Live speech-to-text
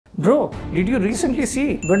Bro, did you recently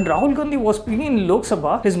see when Rahul Gandhi was speaking in Lok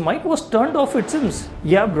Sabha, his mic was turned off, it seems.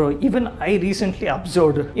 Yeah, bro, even I recently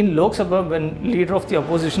observed in Lok Sabha when leader of the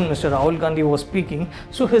opposition, Mr. Rahul Gandhi, was speaking,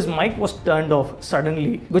 so his mic was turned off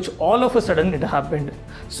suddenly, which all of a sudden it happened.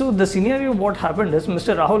 So the scenario what happened is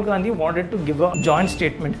Mr. Rahul Gandhi wanted to give a joint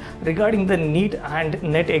statement regarding the NEET and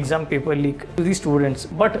NET exam paper leak to the students,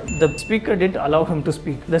 but the speaker didn't allow him to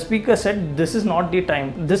speak. The speaker said this is not the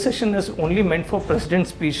time. This session is only meant for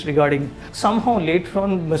president's speech regarding. Somehow later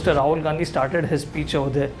on Mr. Rahul Gandhi started his speech over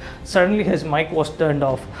there. Suddenly his mic was turned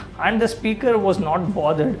off and the speaker was not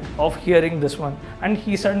bothered of hearing this one, and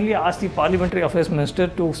he suddenly asked the parliamentary affairs minister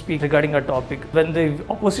to speak regarding a topic. When the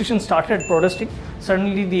opposition started protesting,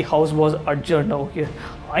 suddenly the house was adjourned over here.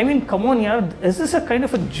 I mean, come on, yaar, is this a kind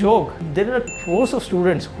of a joke? There are crores of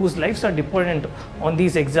students whose lives are dependent on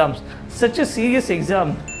these exams. Such a serious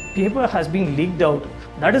exam, paper has been leaked out.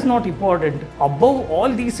 That is not important. Above all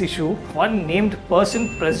these issues, one named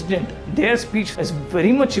person, president, their speech is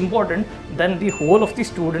very much important than the whole of the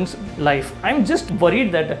students' life. I'm just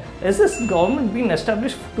worried that is this government being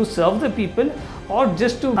established to serve the people or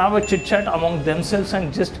just to have a chit chat among themselves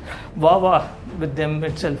and just wah wah with them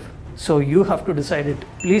itself? So you have to decide it.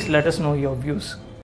 Please let us know your views.